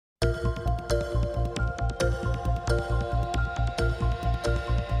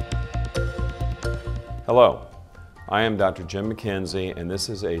Hello, I am Dr. Jim McKenzie, and this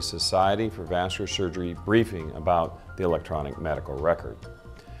is a Society for Vascular Surgery briefing about the electronic medical record.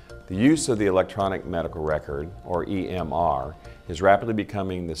 The use of the electronic medical record, or EMR, is rapidly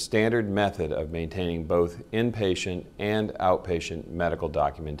becoming the standard method of maintaining both inpatient and outpatient medical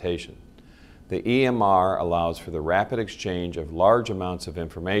documentation. The EMR allows for the rapid exchange of large amounts of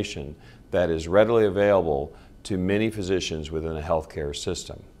information that is readily available to many physicians within a healthcare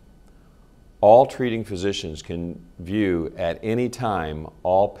system. All treating physicians can view at any time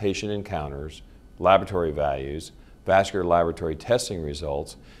all patient encounters, laboratory values, vascular laboratory testing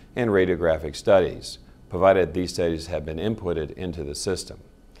results, and radiographic studies, provided these studies have been inputted into the system.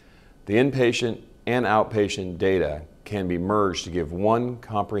 The inpatient and outpatient data can be merged to give one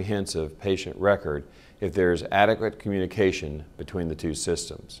comprehensive patient record if there is adequate communication between the two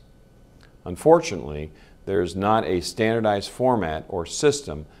systems. Unfortunately, there is not a standardized format or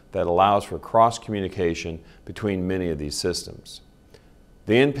system that allows for cross-communication between many of these systems.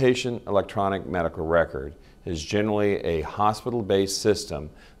 The inpatient electronic medical record is generally a hospital-based system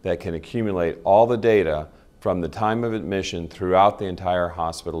that can accumulate all the data from the time of admission throughout the entire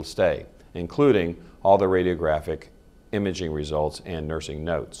hospital stay, including all the radiographic imaging results and nursing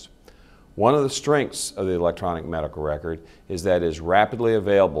notes. One of the strengths of the electronic medical record is that it is rapidly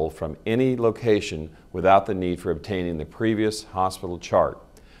available from any location without the need for obtaining the previous hospital chart,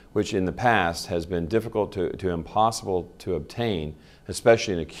 which in the past has been difficult to impossible to obtain,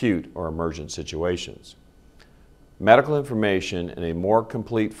 especially in acute or emergent situations. Medical information in a more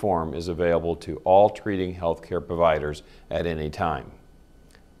complete form is available to all treating healthcare providers at any time.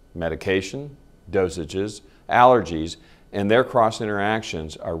 Medication, dosages, allergies, and their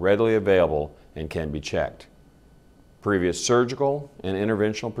cross-interactions are readily available and can be checked. Previous surgical and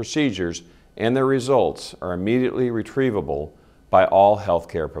interventional procedures and their results are immediately retrievable by all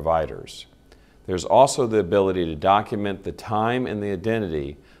healthcare providers. There's also the ability to document the time and the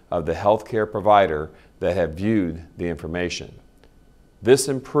identity of the healthcare provider that have viewed the information. This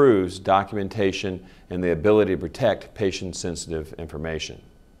improves documentation and the ability to protect patient-sensitive information.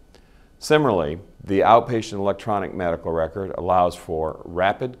 Similarly, the outpatient electronic medical record allows for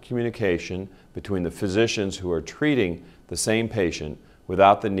rapid communication between the physicians who are treating the same patient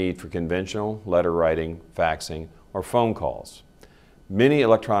without the need for conventional letter writing, faxing, or phone calls. Many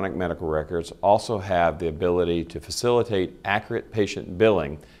electronic medical records also have the ability to facilitate accurate patient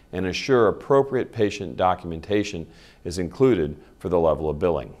billing and ensure appropriate patient documentation is included for the level of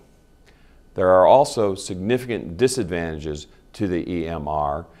billing. There are also significant disadvantages to the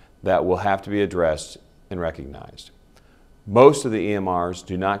EMR that will have to be addressed and recognized. Most of the EMRs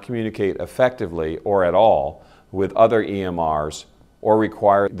do not communicate effectively or at all with other EMRs or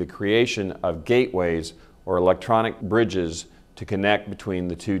require the creation of gateways or electronic bridges to connect between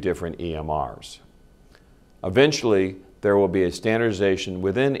the two different EMRs. Eventually, there will be a standardization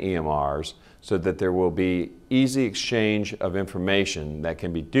within EMRs so that there will be easy exchange of information that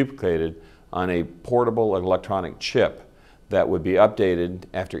can be duplicated on a portable electronic chip that would be updated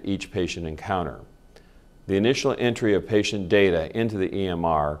after each patient encounter. The initial entry of patient data into the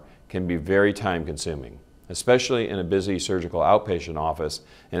EMR can be very time-consuming, especially in a busy surgical outpatient office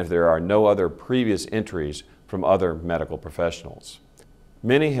and if there are no other previous entries from other medical professionals.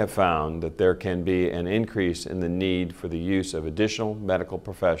 Many have found that there can be an increase in the need for the use of additional medical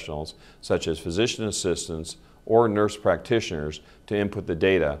professionals such as physician assistants or nurse practitioners to input the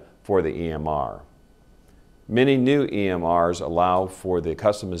data for the EMR. Many new EMRs allow for the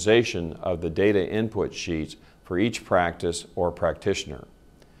customization of the data input sheets for each practice or practitioner.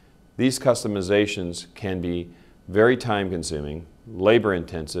 These customizations can be very time-consuming,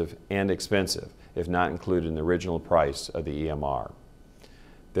 labor-intensive, and expensive if not included in the original price of the EMR.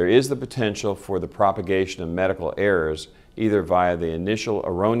 There is the potential for the propagation of medical errors either via the initial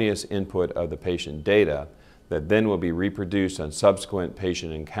erroneous input of the patient data that then will be reproduced on subsequent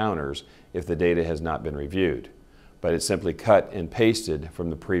patient encounters if the data has not been reviewed, but it's simply cut and pasted from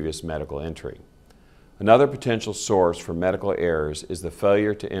the previous medical entry. Another potential source for medical errors is the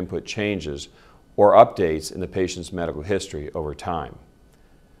failure to input changes or updates in the patient's medical history over time.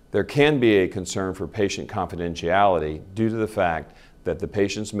 There can be a concern for patient confidentiality due to the fact that the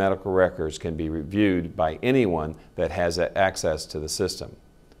patient's medical records can be reviewed by anyone that has access to the system.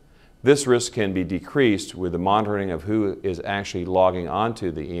 This risk can be decreased with the monitoring of who is actually logging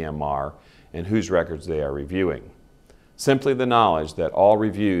onto the EMR and whose records they are reviewing. Simply the knowledge that all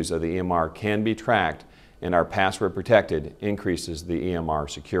reviews of the EMR can be tracked and are password protected increases the EMR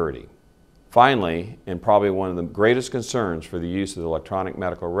security. Finally, and probably one of the greatest concerns for the use of the electronic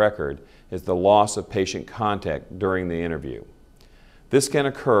medical record, is the loss of patient contact during the interview. This can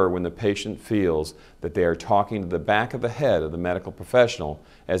occur when the patient feels that they are talking to the back of the head of the medical professional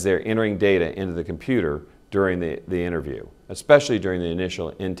as they are entering data into the computer during the interview, especially during the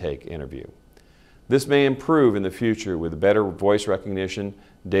initial intake interview. This may improve in the future with better voice recognition,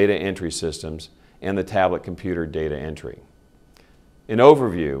 data entry systems, and the tablet computer data entry. In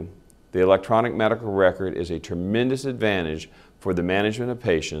overview, the electronic medical record is a tremendous advantage for the management of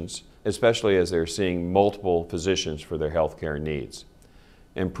patients, especially as they're seeing multiple physicians for their healthcare needs.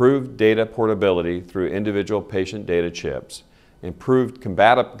 Improved data portability through individual patient data chips, improved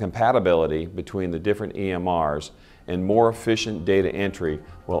compatibility between the different EMRs, and more efficient data entry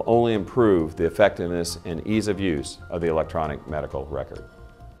will only improve the effectiveness and ease of use of the electronic medical record.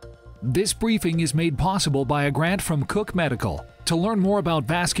 This briefing is made possible by a grant from Cook Medical. To learn more about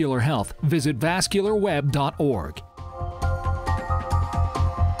vascular health, visit vascularweb.org.